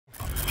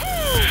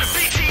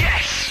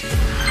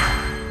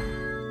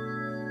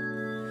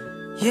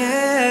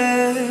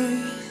Yeah,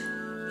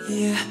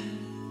 yeah.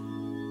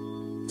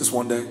 Just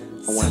one day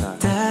or one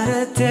night.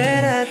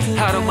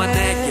 하루만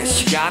내게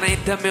시간이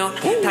있다면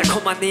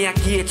달콤한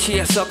이야기에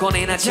취해서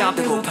꺼내나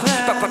잠들고파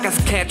빡빡한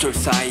스케줄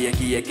사이에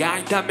기회가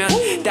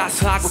있다면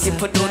따스하고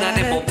깊은 눈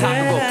안에 몸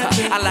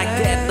담그고파 I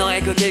like that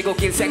너의 그 길고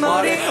긴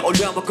생머리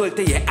올려먹을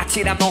때의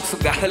아찔한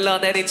목숨과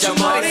흘러내린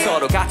저머리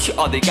서로 같이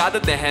어딜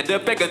가든 내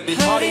핸드백은 네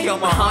허리 You're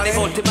my honey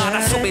볼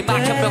때마다 숨이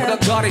막혀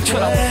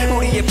명동거리처럼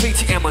우리의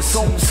BGM은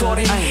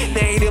숨소리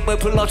내 이름을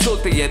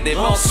불러줄 때의 네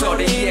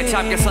목소리에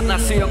잠겨서 난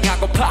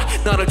수영하고파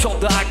너를 좀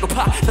더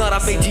알고파 너란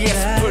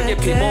BTS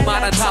불깊이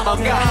몸만한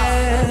탐험가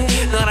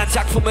너란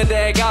작품에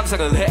대해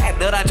감상을 해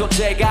너란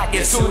존재가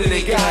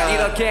예술이니까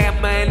이렇게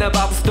매일 내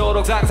밤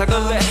새도록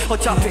상상을 해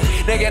어차피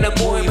내게는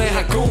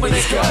무의미한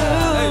꿈이니까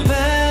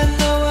처음엔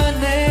너와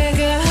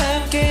내가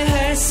함께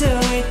할 수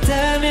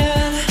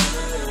있다면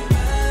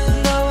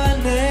너와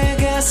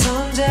내가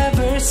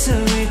손잡을 수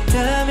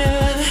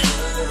있다면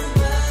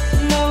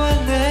너와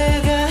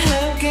내가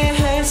함께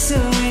할 수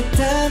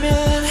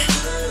있다면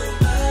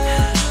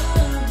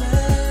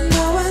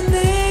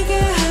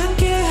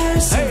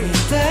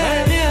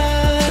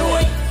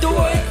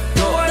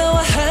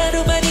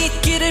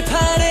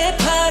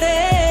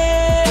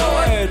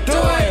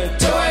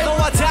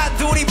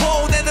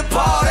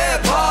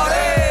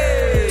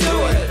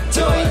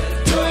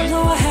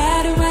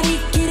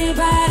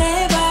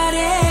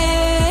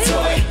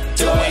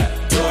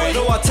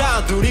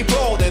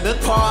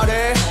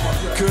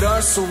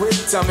그럴 수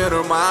있다면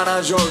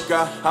얼마나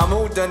좋을까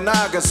아무데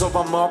나가서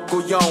밥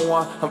먹고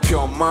영화 한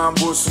편만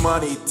볼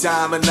수만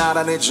있다면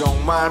나라네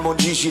정말 뭔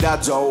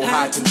짓이라도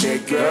할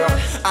텐데 girl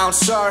I'm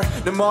sorry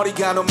내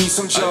머리가 너무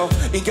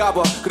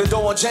이성적인가봐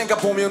그래도 언젠가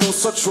보면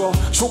웃어줘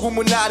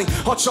조금은 아니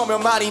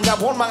어쩌면 많이 나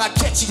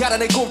원망하겠지 하라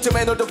내 꿈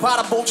때문에 널 더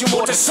바라보지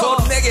못해서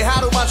내게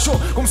하루만 줘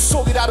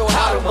꿈속이라도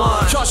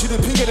하루만 현실을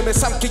핑계대며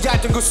삼게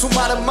얇던 그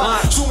수많은 말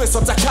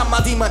중에서 딱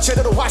한마디만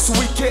제대로 할 수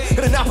있게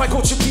그래 나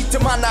발꽃이 필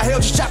때만 나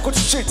헤어지자고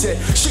지칠 때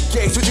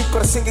쉽게 잊어질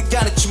거라 생각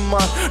안 했지만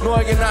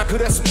너에게 난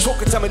그랬으면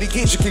좋겠다면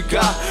이게 지킬까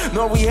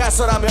널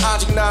위해서라면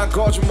아직 난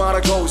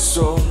거짓말하고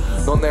있어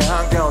넌 내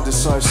한가운데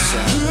서 있어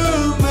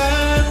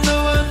그만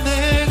너와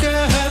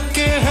내가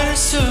함께 할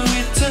수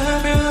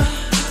있다면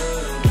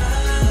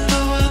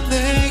너와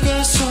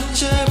내가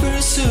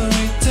손잡을 수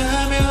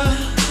있다면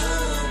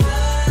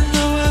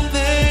너와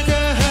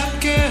내가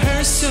함께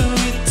할 수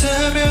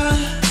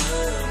있다면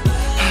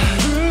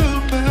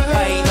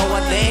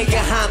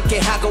함께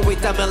하고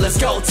있다면 let's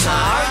go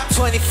time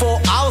 24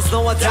 hours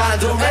너와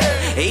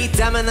단둘해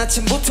있다면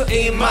아침부터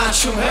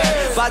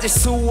이만춤해 빠질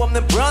수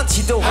없는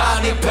브런치도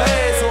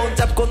한입해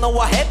손잡고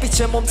너와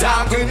햇빛에 몸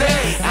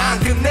담그네 안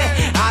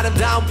끝내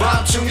아름다운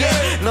밤중에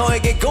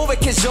너에게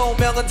고백해줘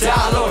운명은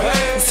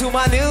달로해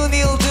수많은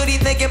일들이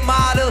내게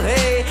말을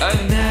해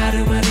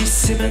나로만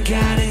있으면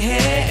가능해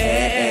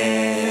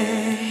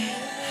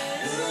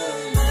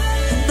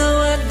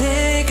너와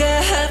내가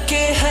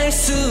함께 할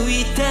수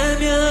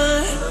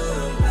있다면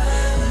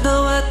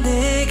너와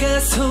내가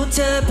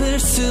손잡을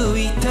수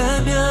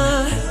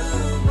있다면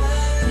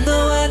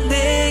너와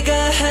내가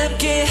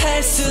함께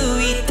할 수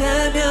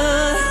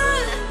있다면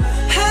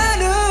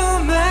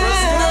하루만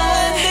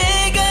너와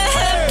내가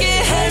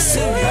함께 할 수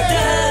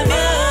있다면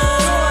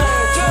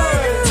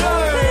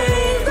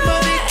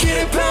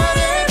머리끼리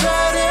바래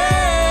바래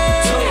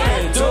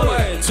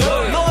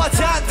너와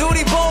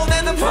단둘이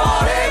보내는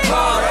party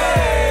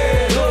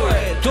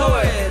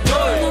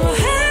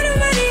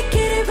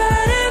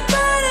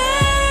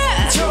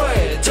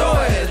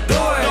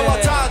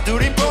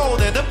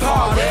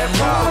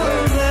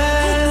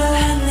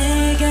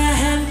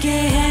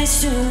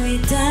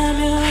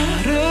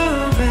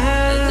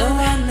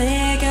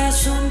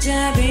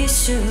잡을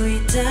수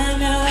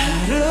있다면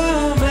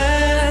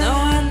하루만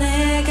너와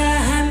내가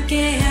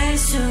함께 할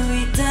수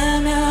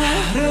있다면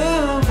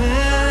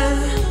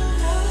하루만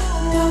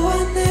너와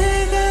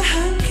내가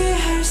함께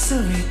할 수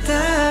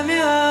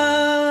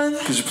있다면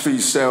Could you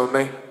please say with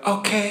me?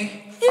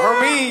 Okay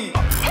ARMY